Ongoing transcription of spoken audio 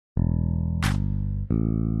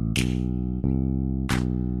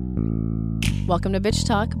Welcome to Bitch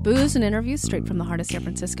Talk, booze and interviews straight from the heart of San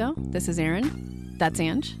Francisco. This is Erin. That's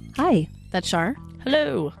Ange. Hi. That's Shar.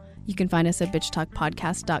 Hello. You can find us at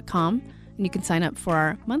bitchtalkpodcast.com, and you can sign up for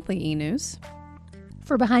our monthly e-news.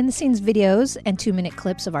 For behind-the-scenes videos and 2-minute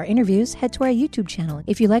clips of our interviews, head to our YouTube channel.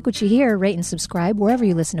 If you like what you hear, rate and subscribe wherever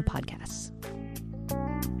you listen to podcasts.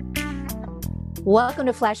 Welcome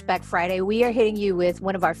to Flashback Friday. We are hitting you with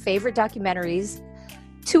one of our favorite documentaries,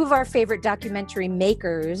 2 of our favorite documentary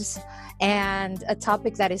makers, and a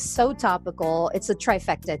topic that is so topical. It's a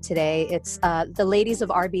trifecta today. It's the ladies of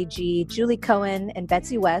RBG, Julie Cohen and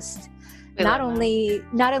Betsy West. Not only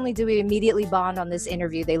do we immediately bond on this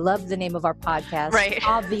interview, they love the name of our podcast, right?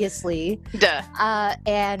 Obviously. Duh.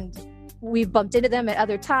 And we've bumped into them at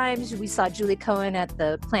other times. We saw Julie Cohen at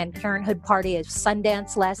the Planned Parenthood party at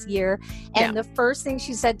Sundance last year. And the first thing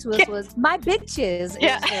she said to us was, "My bitches."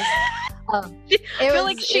 I feel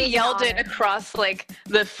like she yelled it across like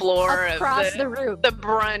the floor across the room, the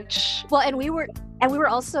brunch. Well, and we were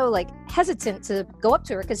also like hesitant to go up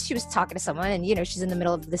to her because she was talking to someone, and she's in the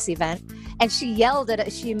middle of this event, and she yelled at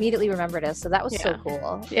us. She immediately remembered us, so that was so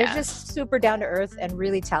cool. They're just super down to earth and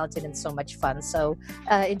really talented and so much fun. So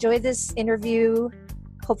enjoy this interview,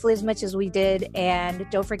 hopefully as much as we did, and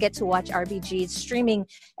don't forget to watch RBG. It's streaming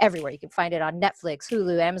everywhere. You can find it on Netflix,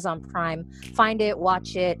 Hulu, Amazon Prime. Find it,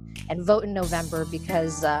 watch it, and vote in November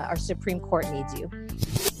because our Supreme Court needs you.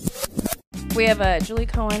 We have Julie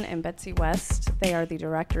Cohen and Betsy West. They are the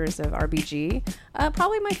directors of RBG.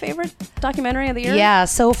 Probably my favorite documentary of the year. Yeah,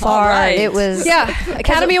 so far it was. Yeah,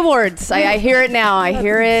 Academy Awards. I hear it now. I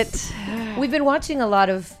hear it. We've been watching a lot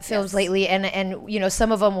of films lately, and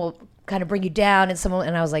some of them will kind of bring you down,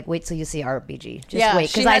 and I was like, wait till you see RBG. Just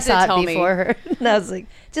wait, because I saw it before her. And I was like,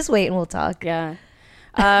 just wait and we'll talk. Yeah.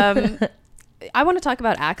 I want to talk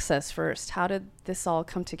about Access first. How did this all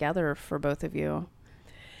come together for both of you?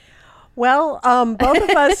 Well, both of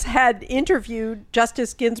us had interviewed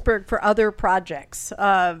Justice Ginsburg for other projects.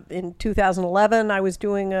 In 2011, I was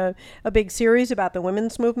doing a big series about the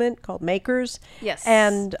women's movement called Makers. Yes.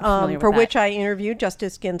 And for which I interviewed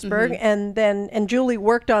Justice Ginsburg. Mm-hmm. And Julie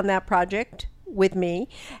worked on that project with me.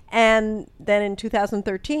 And then in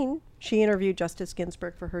 2013, she interviewed Justice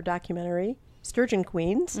Ginsburg for her documentary, Sturgeon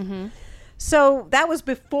Queens. Mm-hmm. So that was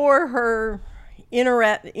before her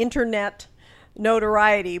internet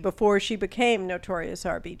notoriety, before she became Notorious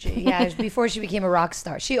RBG. Yeah, it was before she became a rock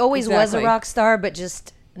star. She always was a rock star, but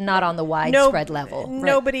just not on the widespread level.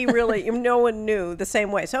 Nobody really, no one knew the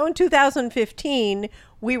same way. So in 2015,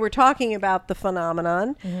 we were talking about the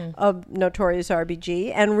phenomenon of Notorious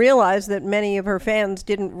RBG and realized that many of her fans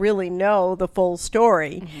didn't really know the full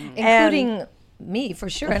story. Including me, for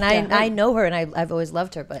sure. And I know her, and I've always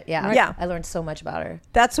loved her, but I learned so much about her.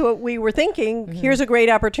 That's what we were thinking. Mm-hmm. Here's a great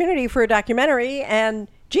opportunity for a documentary, and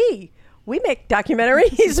we make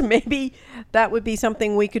documentaries. Maybe that would be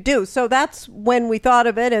something we could do. So that's when we thought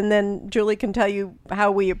of it, and then Julie can tell you how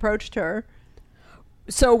we approached her.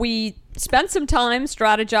 So we spent some time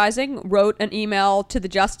strategizing, wrote an email to the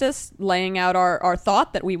Justice laying out our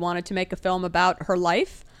thought that we wanted to make a film about her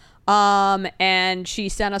life. And she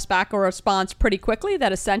sent us back a response pretty quickly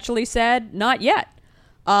that essentially said, not yet.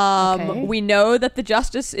 We know that the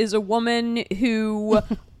Justice is a woman who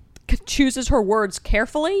chooses her words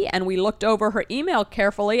carefully, and we looked over her email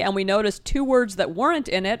carefully, and we noticed 2 words that weren't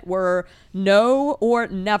in it were no or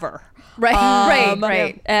never.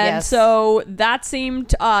 Right. And so that seemed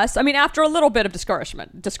to us, I mean, after a little bit of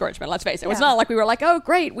discouragement, let's face it. It was not like we were like, oh,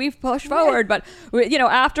 great, we've pushed forward. But,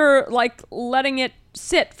 after like letting it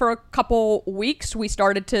sit for a couple weeks, we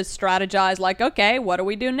started to strategize like, okay, what do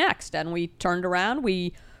we do next? And we turned around.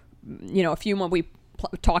 We, we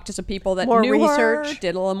talked to some people that knew her,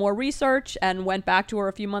 did a little more research, and went back to her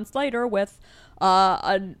a few months later with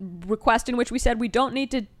a request in which we said we don't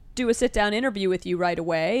need to do a sit-down interview with you right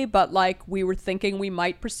away, but like we were thinking we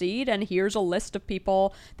might proceed, and here's a list of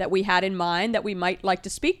people that we had in mind that we might like to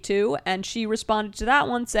speak to. And she responded to that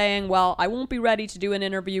one saying, well, I won't be ready to do an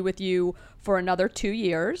interview with you for another 2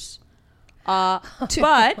 years. But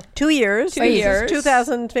 2 years. 2 years.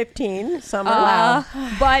 2015 summer.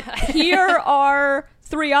 But here are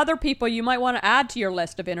 3 other people you might want to add to your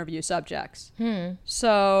list of interview subjects.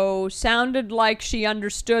 So sounded like she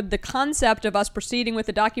understood the concept of us proceeding with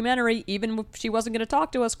the documentary, even if she wasn't going to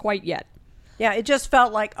talk to us quite yet. Yeah, it just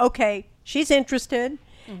felt like, okay, she's interested.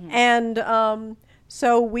 And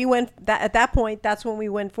so we went, at that point, that's when we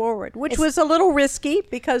went forward, which was a little risky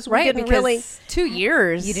because we didn't really. 2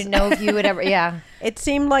 years. You didn't know if you would ever, It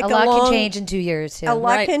seemed like a lot can change in 2 years, too. A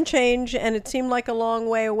lot can change, and it seemed like a long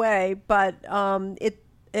way away, but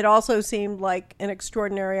it also seemed like an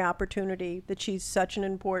extraordinary opportunity, that she's such an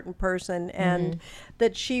important person, and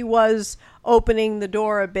that she was opening the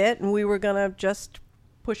door a bit, and we were going to just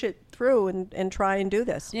push it through and try and do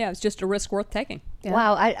this. Yeah, it's just a risk worth taking. Yeah.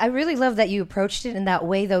 Wow, I really love that you approached it in that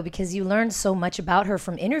way, though, because you learned so much about her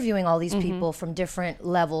from interviewing all these people from different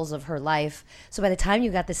levels of her life. So by the time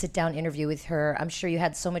you got the sit-down interview with her, I'm sure you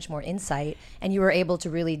had so much more insight, and you were able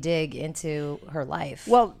to really dig into her life.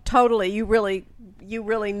 Well, totally. You really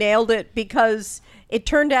nailed it, because it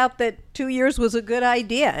turned out that 2 years was a good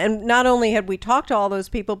idea. And not only had we talked to all those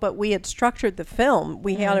people, but we had structured the film.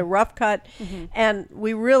 We had a rough cut, and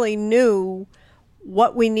we really knew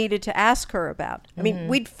what we needed to ask her about. I mean,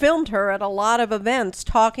 we'd filmed her at a lot of events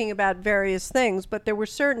talking about various things, but there were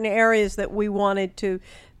certain areas that we wanted to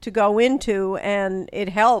go into, and it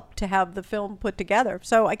helped to have the film put together.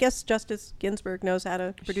 So I guess Justice Ginsburg knows how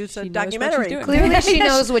to produce a documentary. Clearly she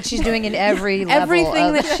knows what she's doing in every level.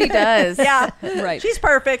 Everything that she does. Yeah. Right. She's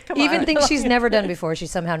perfect. Come Even on. things she's never done before, she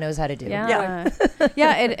somehow knows how to do. Yeah.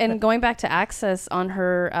 And going back to Access, on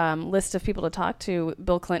her list of people to talk to,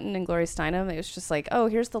 Bill Clinton and Gloria Steinem, it was just like, oh,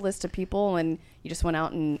 here's the list of people, and you just went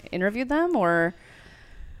out and interviewed them, or...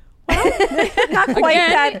 Not quite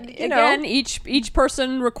that, Again, each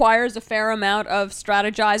person requires a fair amount of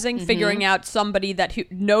strategizing, figuring out somebody that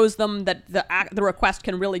knows them, that the request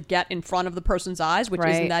can really get in front of the person's eyes, which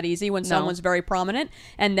isn't that easy when someone's very prominent,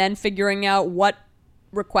 and then figuring out what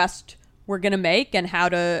request we're going to make and how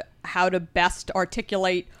to best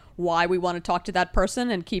articulate why we want to talk to that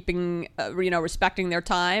person, and keeping respecting their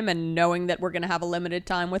time and knowing that we're going to have a limited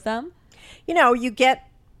time with them. You get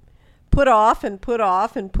put off and put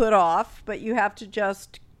off and put off, but you have to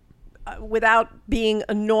just, without being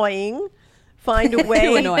annoying, find a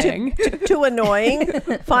way too annoying,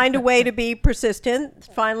 find a way to be persistent.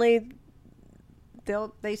 Finally,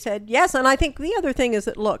 they said yes. And I think the other thing is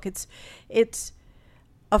that, look, it's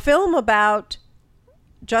a film about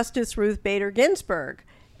Justice Ruth Bader Ginsburg,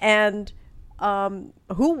 and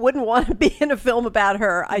who wouldn't want to be in a film about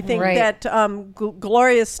her? I think that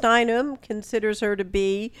Gloria Steinem considers her to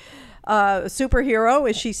be a superhero,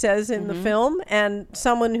 as she says in the film, and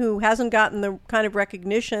someone who hasn't gotten the kind of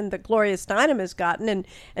recognition that Gloria Steinem has gotten,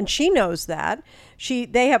 and she knows that.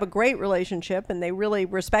 They have a great relationship, and they really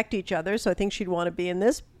respect each other, so I think she'd want to be in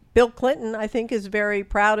this. Bill Clinton, I think, is very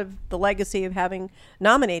proud of the legacy of having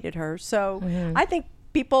nominated her. So I think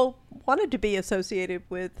people wanted to be associated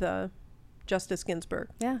with Justice Ginsburg.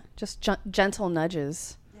 Yeah, just gentle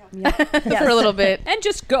nudges. Yeah. For a little bit, and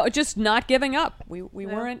just not giving up. We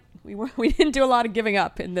didn't do a lot of giving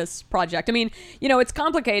up in this project. I mean, it's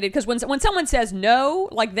complicated, because when someone says no,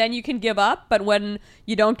 like, then you can give up. But when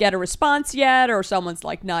you don't get a response yet, or someone's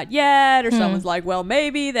like, not yet, or someone's like, well,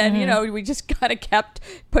 maybe, then we just kind of kept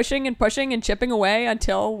pushing and pushing and chipping away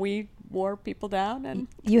until we wore people down. And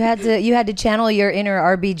you had to channel your inner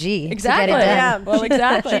RBG. Exactly. To get it done. Yeah. Well,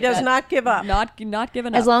 exactly. She does not give up. Not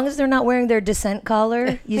giving up. As long as they're not wearing their dissent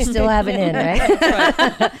collar, you still have it in,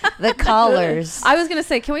 right? The collars. I was going to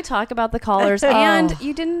say, can we talk about the collars? And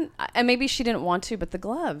you didn't, and maybe she didn't want to, but the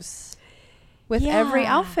gloves. With every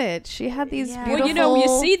outfit, she had these beautiful.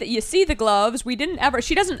 Well, you see the gloves. We didn't ever.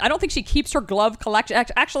 She doesn't. I don't think she keeps her glove collection.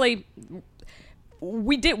 Actually,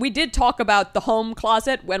 we did talk about the home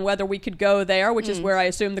closet, and whether we could go there, which is where I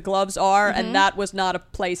assume the gloves are, and that was not a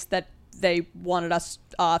place that they wanted us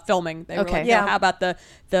filming. They were like, how about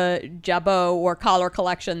the jabot or collar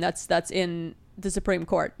collection that's in the Supreme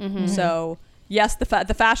Court? So yes, the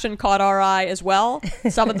fashion caught our eye as well.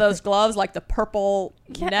 Some of those gloves, like the purple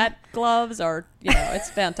net gloves, are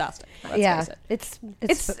it's fantastic. Let's face it.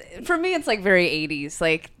 It's for me, it's like very 80s,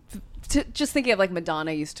 like. Just thinking of, like,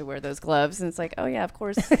 Madonna used to wear those gloves, and it's like, oh yeah, of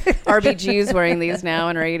course, RBG is wearing these now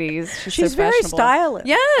in her 80s. She's so very stylish.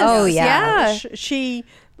 Yes. Oh yeah. She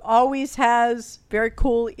always has very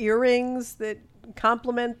cool earrings that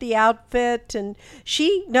complement the outfit, and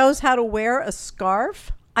she knows how to wear a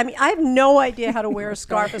scarf. I mean, I have no idea how to wear a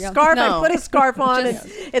scarf. I put a scarf on, and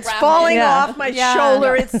it's falling off my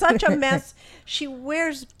shoulder. It's such a mess. She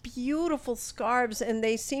wears beautiful scarves, and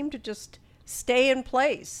they seem to just stay in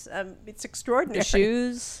place. It's extraordinary. The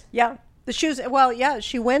shoes. Yeah. The shoes. Well, yeah,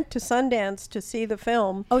 she went to Sundance to see the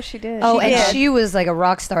film. Oh, she did. Oh, she was like a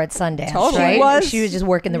rock star at Sundance, totally. right? She was just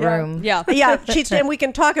working the room. Yeah. Yeah. And we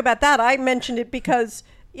can talk about that. I mentioned it because,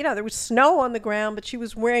 there was snow on the ground, but she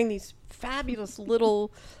was wearing these fabulous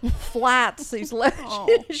little flats. These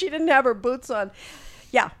she didn't have her boots on.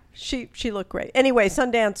 Yeah. She looked great. Anyway,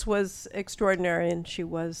 Sundance was extraordinary, and she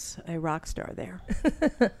was a rock star there.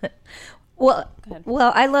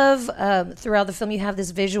 Well, I love throughout the film you have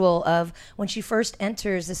this visual of when she first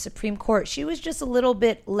enters the Supreme Court. She was just a little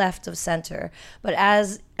bit left of center, but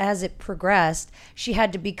as it progressed, she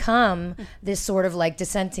had to become this sort of like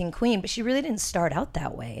dissenting queen. But she really didn't start out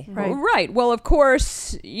that way. Right. Well, of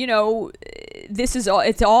course, this is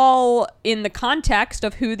it's all in the context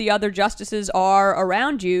of who the other justices are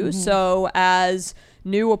around you. Mm-hmm. So as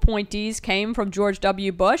new appointees came from George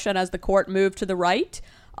W. Bush, and as the court moved to the right,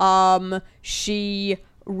 she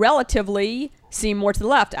relatively seemed more to the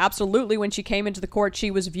left. Absolutely, when she came into the court, she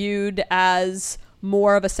was viewed as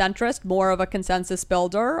more of a centrist, more of a consensus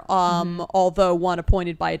builder, although one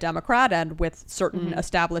appointed by a Democrat and with certain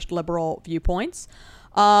established liberal viewpoints.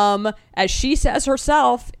 As she says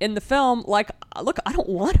herself in the film, like, look, I don't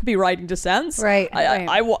want to be writing dissents. Right.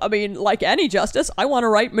 I mean, like any justice, I want to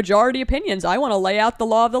write majority opinions. I want to lay out the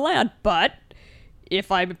law of the land. But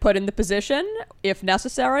if I'm put in the position, if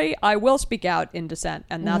necessary, I will speak out in dissent.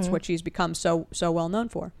 And that's what she's become so well known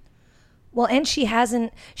for. Well, and she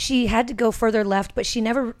had to go further left, but she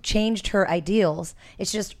never changed her ideals.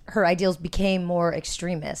 It's just her ideals became more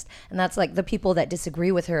extremist. And that's like the people that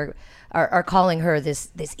disagree with her are calling her this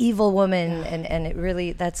evil woman. And it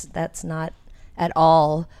really, that's not at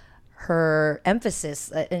all her emphasis.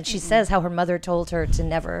 And she says how her mother told her to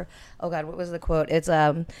never, oh God, what was the quote? It's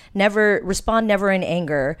never in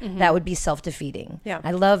anger. That would be self-defeating. Yeah.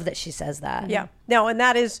 I love that she says that. Yeah. No, and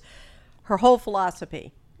that is her whole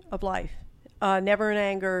philosophy of life. Never in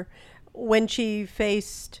anger. When she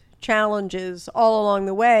faced challenges all along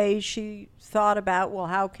the way, she thought about, well,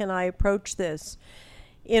 how can I approach this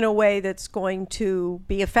in a way that's going to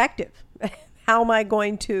be effective? How am I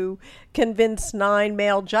going to convince 9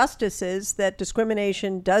 male justices that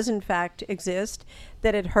discrimination does in fact exist,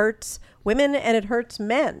 that it hurts women and it hurts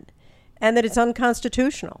men, and that it's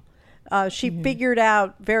unconstitutional? She figured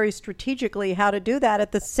out very strategically how to do that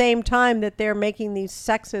at the same time that they're making these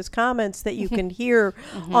sexist comments that you can hear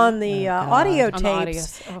on the audio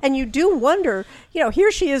tapes. And you do wonder,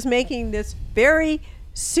 here she is making this very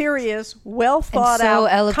serious, well thought out,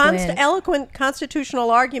 eloquent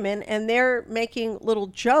constitutional argument, and they're making little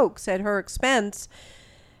jokes at her expense.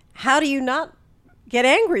 How do you not get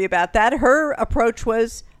angry about that? Her approach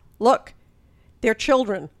was, look, they're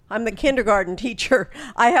children. I'm the kindergarten teacher.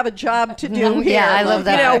 I have a job to do here. Yeah, I love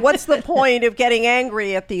that. What's the point of getting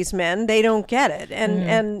angry at these men? They don't get it.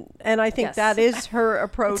 And I think that is her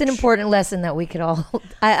approach. It's an important lesson that we could all.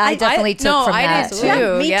 I definitely took from that. I did too.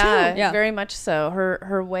 Yeah, me too. Yeah, very much so.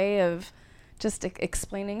 Her way of just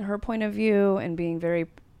explaining her point of view and being very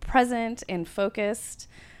present and focused.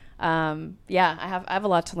 I have a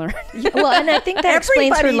lot to learn. Well, and I think that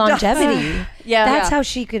explains her longevity. That's how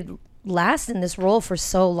she could last in this role for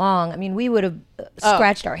so long. I mean, we would have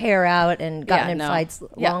scratched our hair out and gotten in fights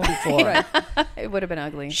long before. It would have been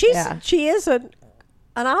ugly. She is an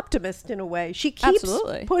optimist in a way. She keeps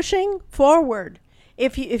pushing forward.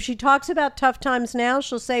 If she talks about tough times now,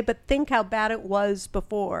 she'll say, but think how bad it was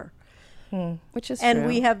before. Which is and true.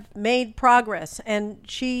 We have made progress, and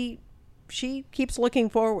she keeps looking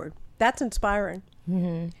forward. That's inspiring.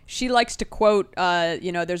 She likes to quote,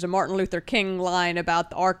 there's a Martin Luther King line about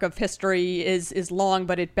the arc of history is long,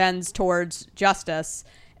 but it bends towards justice.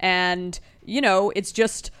 And, it's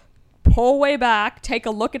just pull way back, take a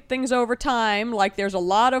look at things over time. Like there's a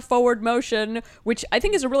lot of forward motion, which I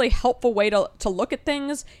think is a really helpful way to look at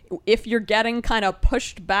things. If you're getting kind of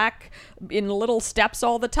pushed back in little steps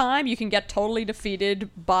all the time, you can get totally defeated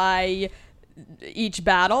by each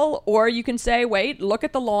battle, or you can say, wait, look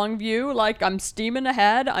at the long view, like I'm steaming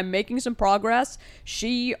ahead, I'm making some progress.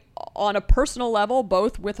 She, on a personal level,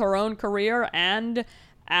 both with her own career and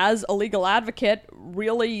as a legal advocate,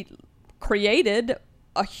 really created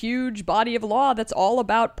a huge body of law that's all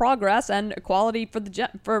about progress and equality for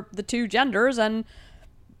the two genders, and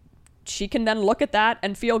she can then look at that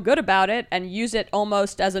and feel good about it and use it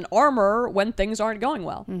almost as an armor when things aren't going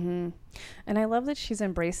well. And I love that she's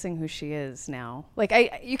embracing who she is now. Like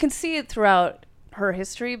you can see it throughout her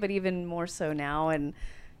history, but even more so now, and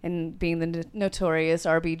being the notorious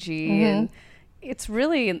RBG, and it's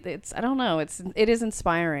I don't know, it is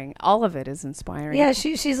inspiring. All of it is inspiring. Yeah,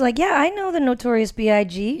 she's like, I know the notorious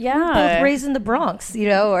B.I.G. Yeah, we're both raised in the Bronx,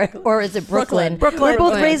 or is it Brooklyn? We're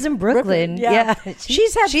both raised in Brooklyn. Yeah.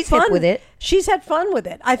 She's fun hip with it. She's had fun with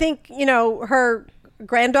it. I think her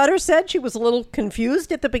granddaughter said she was a little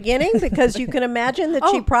confused at the beginning because you can imagine that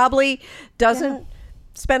she probably doesn't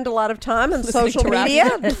spend a lot of time on social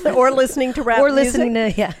media or listening to rap music. Listening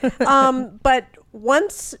to but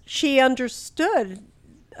once she understood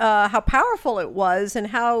how powerful it was and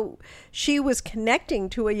how she was connecting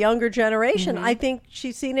to a younger generation. I think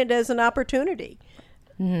she's seen it as an opportunity.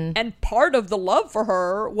 And part of the love for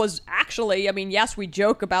her was actually, I mean, yes, we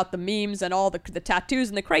joke about the memes and all the tattoos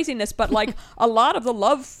and the craziness, but like a lot of the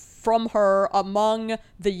love from her among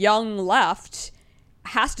the young left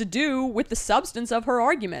has to do with the substance of her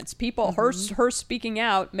arguments. People, her speaking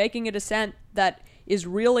out, making a dissent that is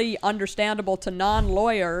really understandable to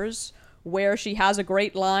non-lawyers, where she has a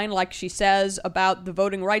great line, like she says about the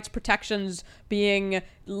voting rights protections being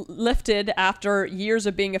lifted after years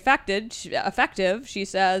of being effective. She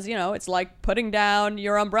says, you know, it's like putting down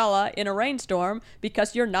your umbrella in a rainstorm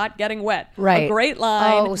because you're not getting wet. Right. A great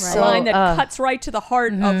line, a line that cuts right to the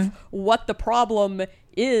heart of what the problem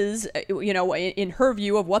is, you know, in her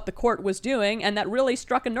view of what the court was doing, and that really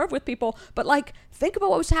struck a nerve with people. But like, think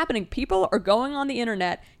about what was happening. People are going on the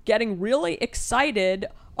internet, getting really excited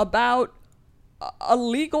about a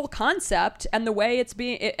legal concept and the way it's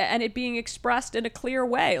being expressed in a clear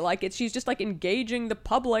way. Like she's just like engaging the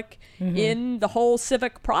public in the whole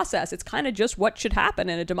civic process. It's kind of just what should happen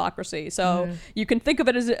in a democracy. So you can think of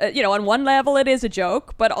it as, you know, on one level it is a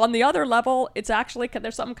joke, but on the other level, it's actually,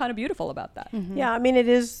 there's something kind of beautiful about that. Yeah, I mean, it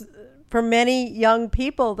is for many young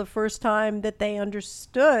people the first time that they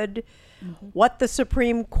understood what the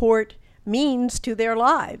Supreme Court means to their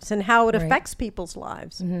lives and how it affects people's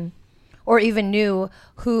lives. Or even knew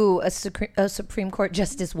who a Supreme Court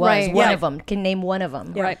justice was. One of them. Can name one of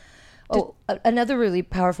them. Right. Oh, another really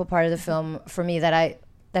powerful part of the film for me that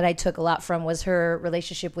I took a lot from was her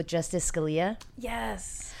relationship with Justice Scalia.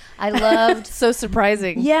 Yes. I loved... So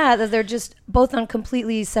surprising. Yeah, that they're just both on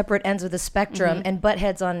completely separate ends of the spectrum and butt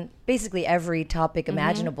heads on basically every topic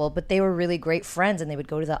imaginable, but they were really great friends and they would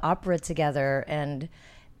go to the opera together and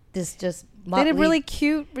this just... They had a really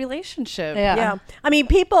cute relationship. Yeah. I mean,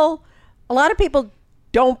 a lot of people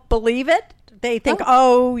don't believe it. They think, you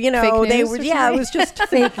know, they were, it was just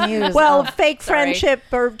fake news. Well, fake friendship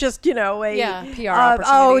or just, you know, PR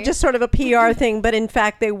opportunity. Just sort of a PR thing. But in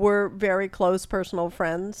fact, they were very close personal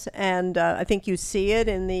friends. And I think you see it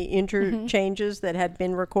in the interchanges that had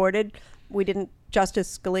been recorded.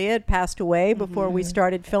 Justice Scalia had passed away before we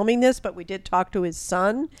started filming this, but we did talk to his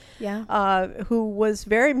son, who was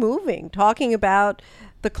very moving, talking about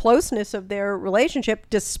the closeness of their relationship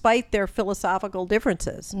despite their philosophical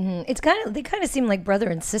differences. It's they kind of seem like brother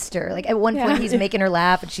and sister. Like at one point he's making her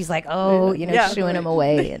laugh and she's like, shooing him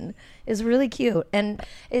away, and it's really cute. And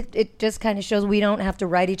it just kind of shows we don't have to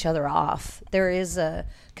write each other off. There is a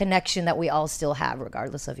connection that we all still have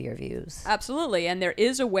regardless of your views. Absolutely. And there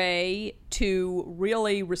is a way to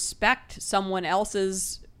really respect someone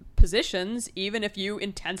else's positions, even if you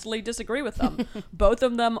intensely disagree with them. Both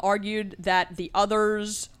of them argued that the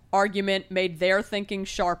other's argument made their thinking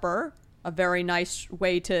sharper, a very nice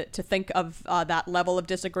way to think of that level of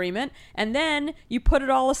disagreement. And then you put it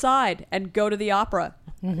all aside and go to the opera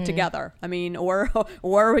together. I mean, or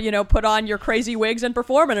you know, put on your crazy wigs and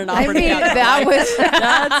perform in an opera together. That's,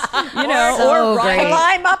 you know, so or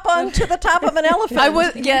climb up onto the top of an elephant.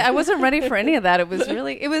 I wasn't ready for any of that. It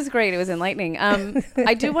was great. It was enlightening.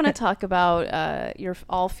 I do want to talk about your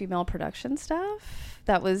all-female production staff.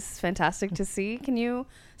 That was fantastic to see. Can you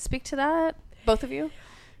speak to that, both of you?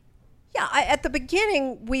 Yeah, at the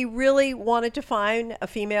beginning, we really wanted to find a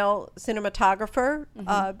female cinematographer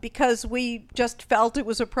because we just felt it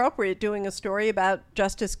was appropriate doing a story about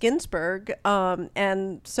Justice Ginsburg.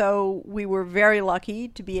 And so we were very lucky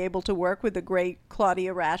to be able to work with the great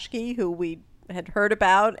Claudia Raschke, who we had heard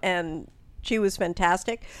about, and she was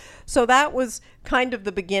fantastic. So that was kind of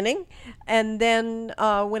the beginning. And then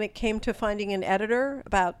when it came to finding an editor,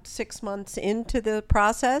 about 6 months into the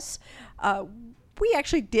process, we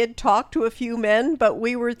actually did talk to a few men, but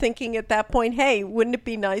we were thinking at that point, hey, wouldn't it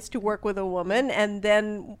be nice to work with a woman? And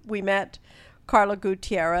then we met Carla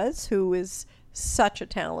Gutierrez, who is such a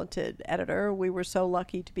talented editor. We were so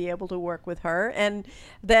lucky to be able to work with her. And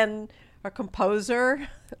then our composer,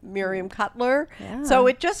 Miriam Cutler. Yeah. So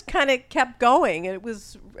it just kind of kept going. It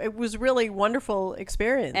was really wonderful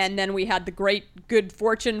experience. And then we had the great good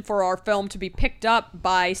fortune for our film to be picked up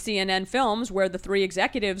by CNN Films, where the 3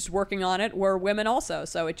 executives working on it were women also.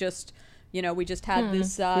 So it just, you know, we just had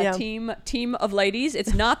this team of ladies.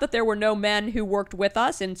 It's not that there were no men who worked with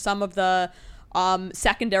us in some of the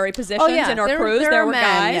secondary positions in our crews. There were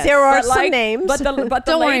guys. Yes. There are some names. But the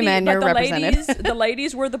Don't worry, men, you're represented. The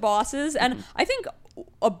ladies were the bosses. And I think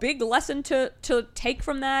a big lesson to take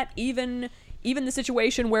from that, even even the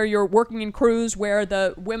situation where you're working in crews where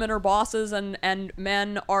the women are bosses and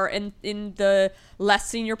men are in the less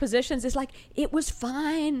senior positions, is like, it was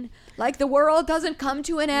fine. Like, the world doesn't come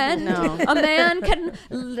to an end. No. A man can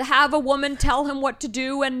have a woman tell him what to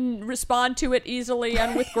do and respond to it easily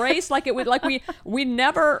and with grace. Like, it would, like, we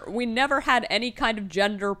never had any kind of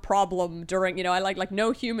gender problem during, you know, I like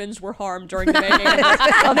no humans were harmed during the making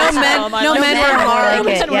of this. No men were harmed.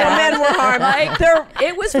 No men were harmed. Like,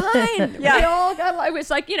 it was fine. Yeah. We all got, it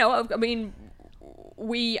was like, you know, I mean,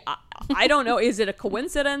 I don't know, is it a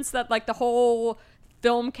coincidence that like the whole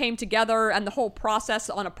film came together and the whole process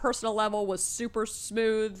on a personal level was super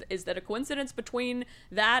smooth? Is that a coincidence between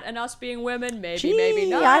that and us being women? Maybe, maybe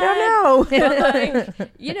not. I don't know. But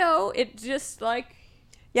like, you know, it just like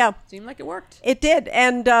seemed like it worked. It did.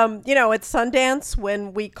 And, you know, at Sundance,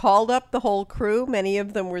 when we called up the whole crew, many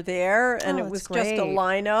of them were there, and it was just a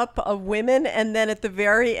lineup of women. And then at the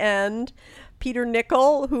very end, Peter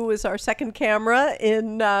Nickel, who was our second camera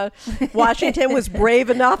in Washington, was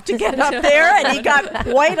brave enough to get up there, and he got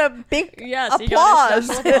quite a big applause.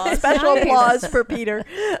 Special applause for Peter.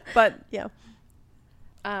 But, yeah.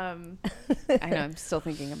 I know, I'm still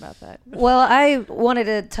thinking about that. Well, I wanted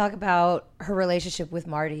to talk about her relationship with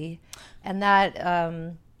Marty, and that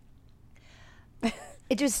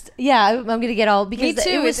it just I'm gonna get all, because Me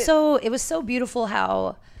too. it was so beautiful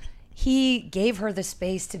how he gave her the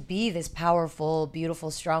space to be this powerful, beautiful,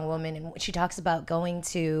 strong woman. And she talks about going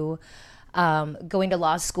to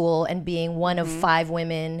law school and being one of 5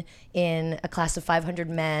 women in a class of 500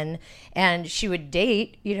 men. And she would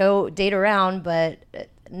date around, but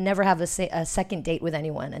never have a second date with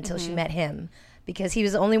anyone until she met him. Because he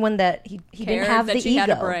was the only one that he didn't have the she ego. had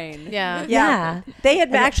a brain. Yeah. They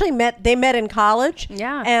had actually met. They met in college.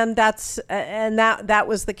 Yeah. And that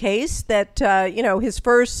was the case. That you know, his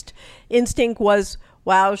first instinct was,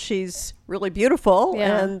 wow, she's really beautiful.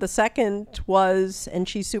 Yeah. And the second was, and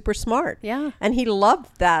she's super smart. Yeah. And he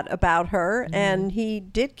loved that about her. And he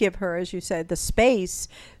did give her, as you said, the space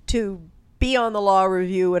to be on the law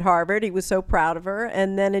review at Harvard. He was so proud of her.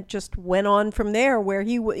 And then it just went on from there, where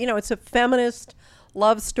he, you know, it's a feminist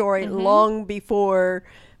love story long before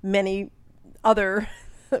many other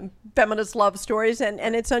feminist love stories. And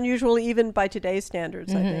it's unusual even by today's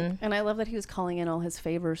standards, I think. And I love that he was calling in all his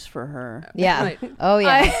favors for her. Yeah. Right. Oh,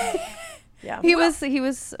 yeah. Yeah. He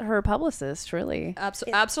was her publicist, really.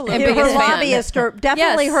 Absolutely. And Her biggest fan. lobbyist, or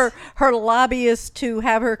definitely Yes. her lobbyist to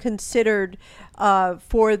have her considered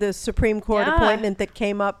for the Supreme Court Yeah. appointment that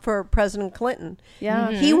came up for President Clinton. Yeah.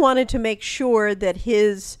 He wanted to make sure that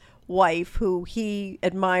his wife, who he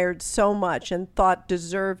admired so much and thought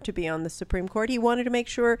deserved to be on the Supreme Court, he wanted to make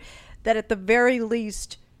sure that at the very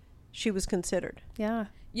least she was considered. Yeah.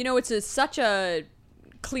 You know, it's such a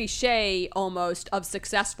cliche almost of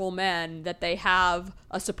successful men that they have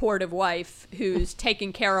a supportive wife who's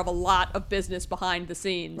taking care of a lot of business behind the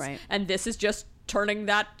scenes. Right. And this is just turning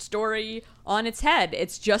that story on its head.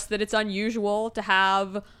 It's just that it's unusual to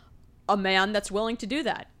have a man that's willing to do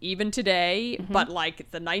that even today, but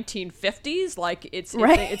like the 1950s, like it's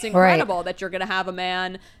incredible that you're going to have a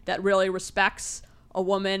man that really respects a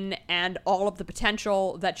woman and all of the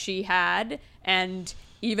potential that she had, and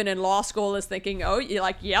even in law school is thinking, oh, you're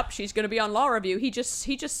like, yep, she's going to be on law review. He just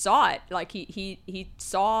saw it. Like he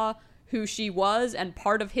saw who she was, and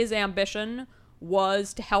part of his ambition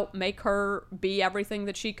was to help make her be everything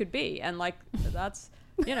that she could be. And like, that's,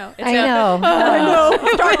 you know, it's I know.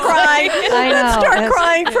 Start crying. I know. Start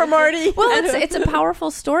crying for Marty. Well, it's a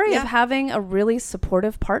powerful story of having a really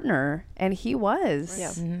supportive partner, and he was.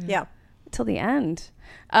 Yeah. Yeah. Till the end.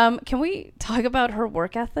 Can we talk about her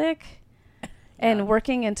work ethic and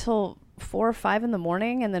working until 4 or 5 in the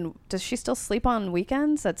morning? And then does she still sleep on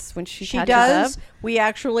weekends? That's when she catches does. up. We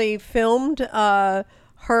actually filmed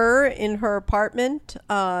her in her apartment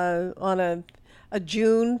on a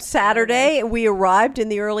June Saturday. We arrived in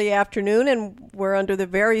the early afternoon, and we're under the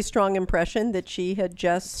very strong impression that she had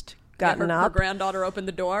just gotten her up. Her granddaughter opened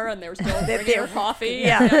the door, and they were still bringing her coffee.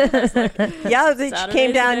 Yeah. Yeah, she Saturday's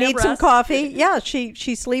came down, a day of need some rest. coffee. Yeah, she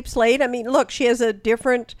sleeps late. I mean, look, she has a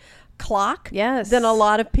different clock than a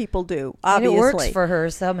lot of people do, obviously. And it works for her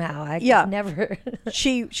somehow. I could never.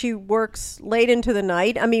 She works late into the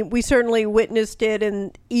night. I mean, we certainly witnessed it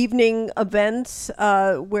in evening events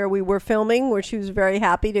where we were filming, where she was very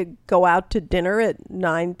happy to go out to dinner at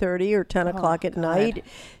 9:30 or 10 o'clock at night.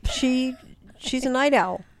 She's a night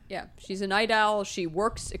owl. Yeah, she's a night owl. She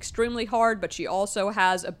works extremely hard, but she also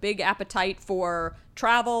has a big appetite for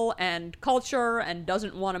travel and culture and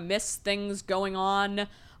doesn't want to miss things going on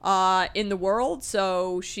in the world.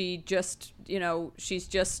 So she just, she's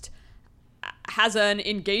just has an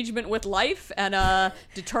engagement with life and a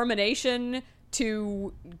determination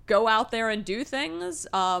to go out there and do things.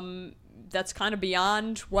 That's kind of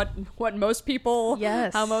beyond what most people,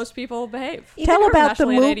 how most people behave. Tell about the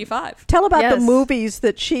Yes. movies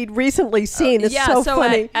that she'd recently seen. It's so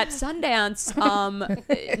funny. At Sundance,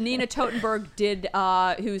 Nina Totenberg did,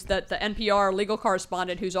 who's the NPR legal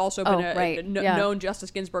correspondent, who's also been known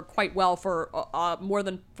Justice Ginsburg quite well for more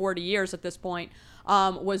than 40 years at this point.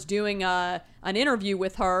 Was doing an interview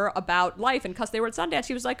with her about life, and because they were at Sundance,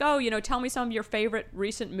 he was like, "Oh, tell me some of your favorite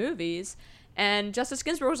recent movies." And Justice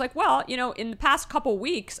Ginsburg was like, "Well, in the past couple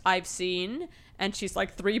weeks, I've seen," and she's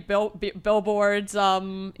like 3 billboards, West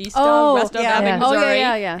of Ebbing, Missouri,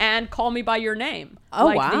 and Call Me by Your Name. Oh,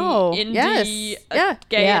 like wow. the indie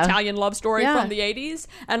gay Italian love story from the 80s.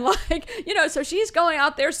 And so she's going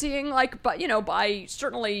out there seeing by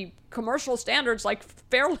certainly commercial standards,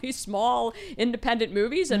 fairly small independent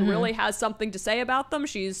movies, and really has something to say about them.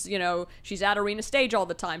 She's at Arena Stage all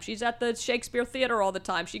the time. She's at the Shakespeare Theater all the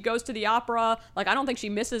time. She goes to the opera. I don't think she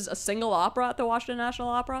misses a single opera at the Washington National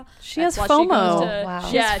Opera. She has FOMO. Wow.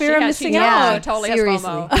 She has fear of missing out. She totally Seriously.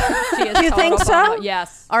 has FOMO. She has Do you think so? FOMO.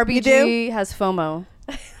 Yes. RBG has FOMO.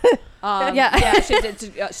 She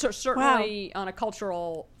did, certainly on a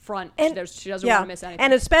cultural front, she doesn't want to miss anything.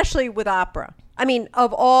 And especially with opera. I mean,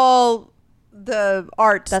 of all the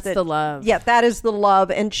arts, that's the love. Yeah, that is the love.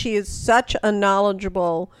 And she is such a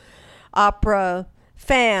knowledgeable opera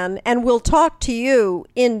fan, and will talk to you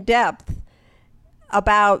in depth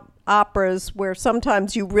about operas where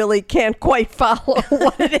sometimes you really can't quite follow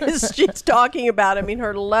what it is she's talking about. I mean,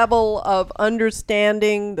 her level of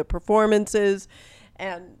understanding the performances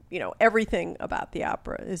and everything about the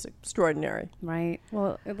opera is extraordinary. Right.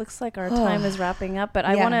 Well, it looks like our time is wrapping up, but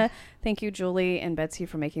I want to thank you, Julie and Betsy,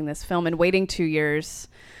 for making this film and waiting 2 years.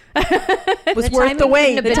 It was worth the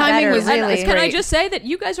wait. The timing was really Can I great. just say that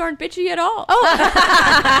you guys aren't bitchy at all?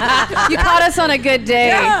 You caught us on a good day.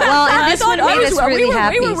 Yeah. Well, and this one made us really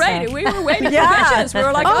happy. We were waiting. We were waiting for bitches. We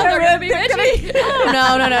were like, they're going to be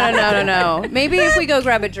bitchy. No. Maybe if we go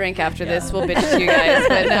grab a drink after this, we'll bitch to you guys.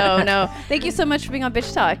 But no. Thank you so much for being on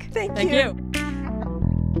Bitch Talk. Thank you.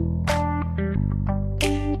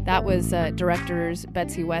 That was directors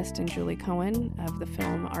Betsy West and Julie Cohen of the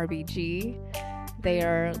film RBG. They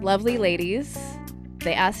are lovely ladies.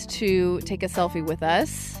 They asked to take a selfie with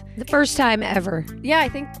us. The first time ever. Yeah, I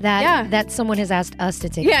think that someone has asked us to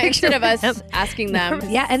take a picture instead of with us them. asking them.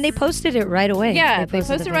 Yeah, and they posted it right away. Yeah, they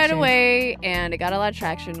posted the right picture. away, and it got a lot of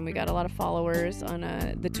traction. We got a lot of followers on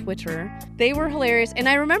the Twitter. They were hilarious. And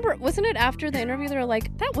I remember, wasn't it after the interview, they were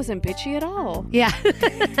like, that wasn't bitchy at all. Yeah.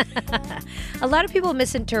 A lot of people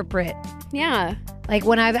misinterpret. Yeah. Like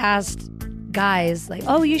when I've asked guys, like,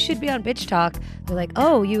 oh, you should be on Bitch Talk. They're like,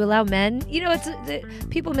 oh, you allow men?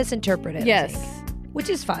 People misinterpret it. Yes. I think, which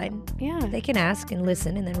is fine. Yeah. They can ask and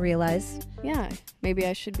listen and then realize. Yeah. Maybe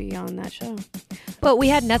I should be on that show. But we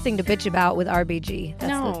had nothing to bitch about with RBG.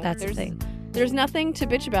 That's the there's- thing. There's nothing to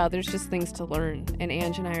bitch about. There's just things to learn. And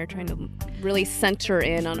Ange and I are trying to really center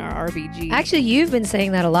in on our RBG. Actually, you've been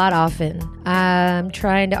saying that a lot often. I'm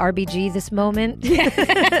trying to RBG this moment.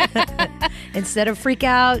 Instead of freak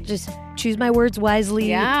out, just choose my words wisely.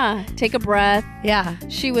 Yeah. Take a breath. Yeah.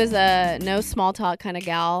 She was a no small talk kind of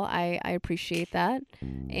gal. I appreciate that.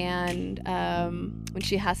 And when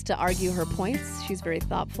she has to argue her points, she's very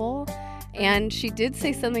thoughtful. And she did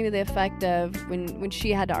say something to the effect of when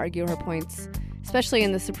she had to argue her points, especially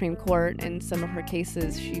in the Supreme Court and some of her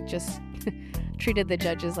cases, she just treated the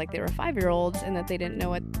judges like they were 5-year-olds and that they didn't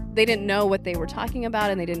know what they were talking about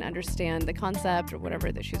and they didn't understand the concept or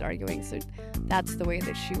whatever that she's arguing. So that's the way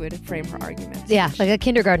that she would frame her arguments. Yeah, like a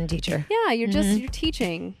kindergarten teacher. Yeah, you're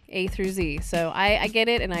teaching A through Z. So I get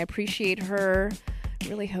it and I appreciate her.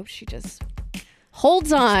 Really hope she just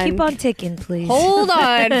holds on. Keep on ticking, please. Hold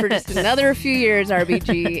on for just another few years,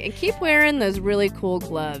 RBG, and keep wearing those really cool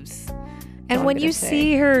gloves. And when you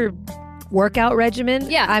see her workout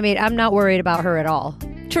regimen, I mean, I'm not worried about her at all.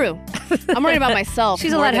 True. I'm worried about myself.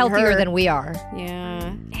 She's a lot healthier than we are.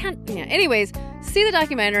 Yeah. Anyways, see the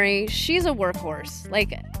documentary. She's a workhorse.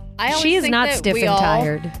 She is not stiff and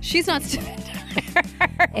tired. She's not stiff and tired.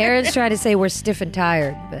 Erin's trying to say we're stiff and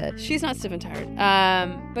tired, but she's not stiff and tired.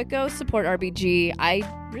 But go support RBG. I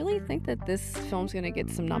really think that this film's going to get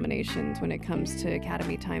some nominations when it comes to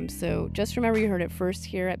Academy time. So just remember you heard it first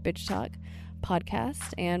here at Bitch Talk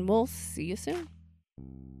Podcast, and we'll see you soon.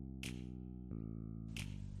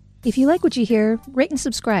 If you like what you hear, rate and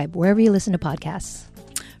subscribe wherever you listen to podcasts.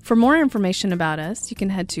 For more information about us, you can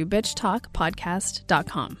head to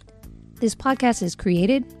bitchtalkpodcast.com. This podcast is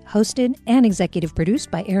created, hosted, and executive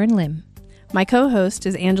produced by Erin Lim. My co-host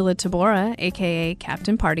is Angela Tabora, aka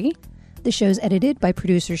Captain Party. The show's edited by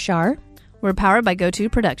producer Shar. We're powered by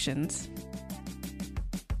GoTo Productions.